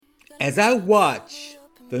As I watch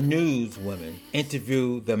the newswoman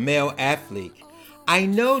interview the male athlete, I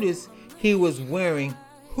noticed he was wearing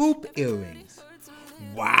hoop earrings.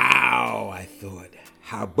 Wow, I thought,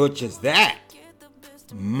 how butch is that?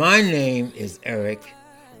 My name is Eric.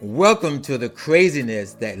 Welcome to the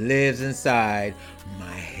craziness that lives inside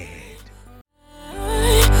my head.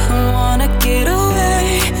 I wanna get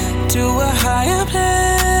away to a higher place.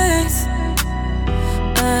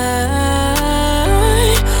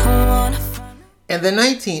 In the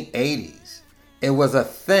 1980s, it was a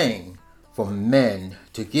thing for men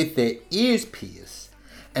to get their ears pierced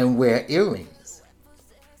and wear earrings.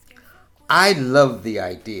 I loved the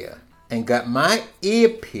idea and got my ear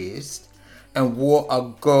pierced and wore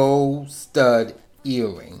a gold stud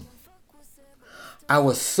earring. I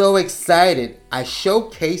was so excited I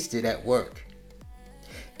showcased it at work.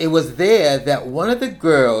 It was there that one of the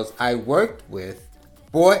girls I worked with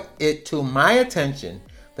brought it to my attention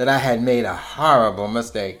that I had made a horrible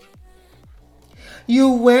mistake.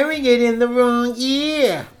 "You're wearing it in the wrong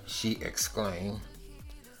ear," she exclaimed.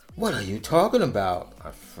 "What are you talking about?"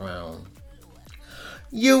 I frowned.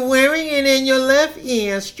 "You're wearing it in your left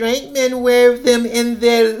ear. Straight men wear them in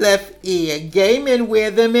their left ear. Gay men wear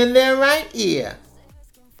them in their right ear."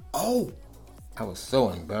 Oh, I was so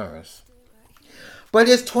embarrassed. But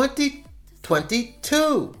it's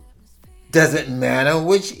 2022. Does it matter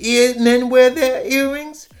which ear men wear their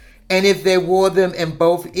earrings? And if they wore them in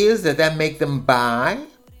both ears, does that make them bi?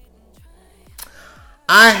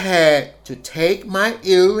 I had to take my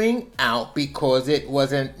earring out because it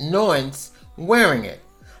was an annoyance wearing it.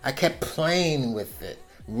 I kept playing with it,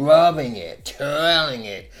 rubbing it, twirling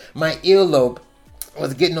it. My earlobe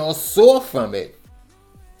was getting all sore from it.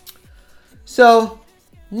 So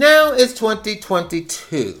now it's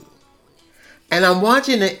 2022. And I'm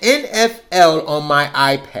watching the NFL on my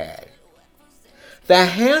iPad. The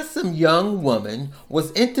handsome young woman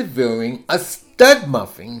was interviewing a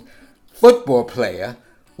stud-muffing football player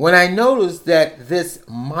when I noticed that this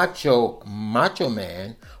macho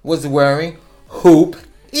man was wearing hoop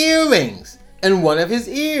earrings in one of his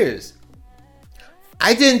ears.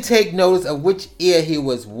 I didn't take notice of which ear he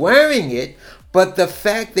was wearing it, but the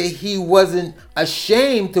fact that he wasn't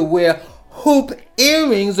ashamed to wear hoop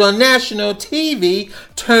earrings on national TV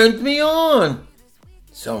turned me on.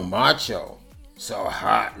 So macho, so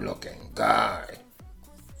hot looking guy,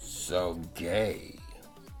 so gay.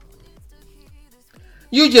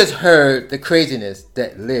 You just heard the craziness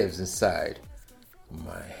that lives inside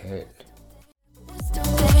my head.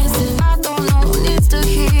 I don't know who needs to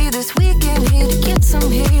hear this. We came here to get some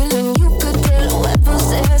healing. You could tell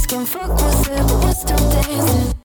whoever's asking, fuck was it, we're still dancing.